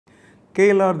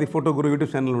KLR the photo Guru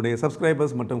YouTube சேனலுடைய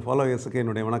subscribers மற்றும் ஃபாலோவர்ஸுக்கு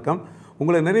என்னுடைய வணக்கம்.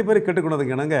 உங்களை நிறைய பேர்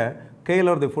கேட்டுக்கொண்டதுக்கு இணங்க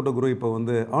KLR தி ஃபோட்டோ குரு இப்போ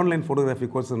வந்து ஆன்லைன் ஃபோட்டோகிராஃபி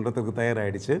கோர்ஸ்ன்றதுக்கு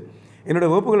தயாராகிடுச்சு. என்னோட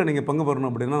வகுப்புகளை நீங்கள் பங்கு பெறணும்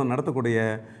அப்படின்னா நடத்தக்கூடிய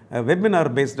வெபினார்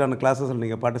பேஸ்டான கிளாஸஸில்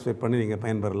நீங்கள் பார்ட்டிசிபேட் பண்ணி நீங்கள்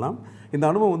பயன்பெறலாம். இந்த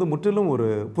அனுபவம் வந்து முற்றிலும் ஒரு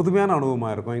புதுமையான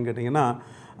அனுபவமாக இருக்கும். ஏன்னு கேட்டிங்கன்னா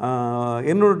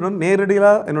என்னுடன்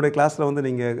நேரடியாக என்னுடைய கிளாஸில் வந்து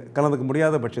நீங்கள் கலந்துக்க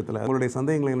முடியாத பட்சத்தில் உங்களுடைய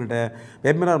சந்தேகங்களை என்னோட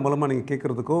வெபினார் மூலமாக நீங்கள்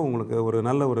கேட்குறதுக்கும் உங்களுக்கு ஒரு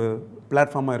நல்ல ஒரு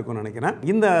பிளாட்ஃபார்மாக இருக்கும்னு நினைக்கிறேன்.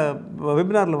 இந்த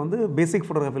வெபினாரில் வந்து பேசிக்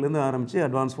ஃபோட்டோகிராஃபிலேருந்து ஆரம்பித்து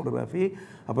அட்வான்ஸ் ஃபோட்டோகிராஃபி,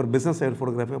 அப்புறம் பிஸ்னஸ் சைடு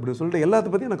ஃபோட்டோகிராஃபி அப்படின்னு சொல்லிட்டு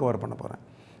எல்லாத்த பற்றியும் நான் கவர் பண்ண போகிறேன்.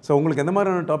 ஸோ உங்களுக்கு எந்த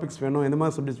மாதிரியான டாபிக்ஸ் வேணும், எந்த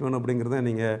மாதிரி சப்ஜெக்ட்ஸ் வேணும் அப்படிங்கிறத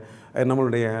நீங்கள்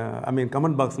நம்மளுடைய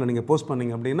கமெண்ட் பாக்ஸில் நீங்கள் போஸ்ட்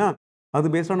பண்ணிங்க அப்படின்னா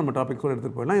அது பேஸ்டாக நம்ம டாபிக் கூட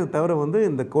எடுத்துகிட்டு போயிடலாம். இது தவிர வந்து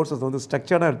இந்த கோர்ஸஸ் வந்து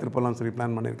ஸ்ட்ரக்சர்டாக எடுத்துகிட்டு போகலாம்னு சொல்லி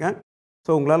பிளான் பண்ணியிருக்கேன்.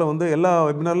 ஸோ உங்களால் வந்து எல்லா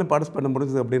வெபினார்லையும் பார்ட்டிசிபேட் பண்ண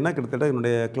முடிஞ்சது அப்படின்னா கிட்டத்தட்ட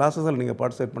என்னுடைய கிளாஸஸில் நீங்கள்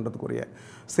participate பண்ணுறதுக்குரிய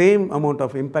same amount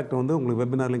of impact வந்து உங்களுக்கு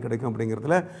வெபினார்லையும் கிடைக்கும்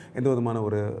அப்படிங்கிறதுல எந்த விதமான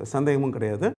ஒரு சந்தேகமும்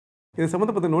கிடையாது. இது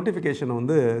சம்மந்தப்பட்ட நோட்டிஃபிகேஷன்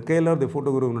வந்து KLR தி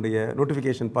ஃபோட்டோ குருவினுடைய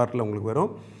நோட்டிஃபிகேஷன் பார்ட்டில் உங்களுக்கு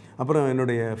வரும். அப்புறம்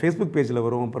என்னுடைய ஃபேஸ்புக் பேஜில்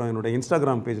வரும், அப்புறம் என்னுடைய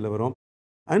இன்ஸ்டாகிராம் பேஜில் வரும்.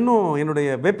 இன்னும் என்னுடைய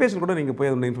வெப்பேஜில் கூட நீங்கள் போய்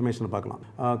அதோட இன்ஃபர்மேஷன் பார்க்கலாம்.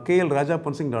 KL.Raja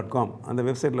Ponsing.com அந்த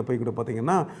வெப்சைட்டில் போய் கூட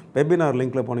பார்த்தீங்கன்னா வெபினார்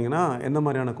லிங்க்கில் போனீங்கன்னா எந்த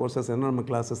மாதிரியான கோர்சஸ், என்ன நம்ம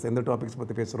கிளாஸஸ், எந்த டாபிக்ஸ்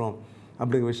பற்றி பேசுகிறோம்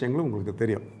அப்படிங்கிற விஷயங்களும் உங்களுக்கு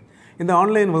தெரியும். இந்த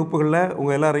ஆன்லைன் வகுப்புகளில்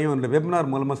உங்கள் எல்லாரையும் இந்த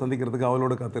வெபினார் மூலமாக சந்திக்கிறதுக்கு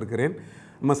அவளோடு காத்திருக்கிறேன்.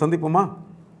 நம்ம சந்திப்போமா?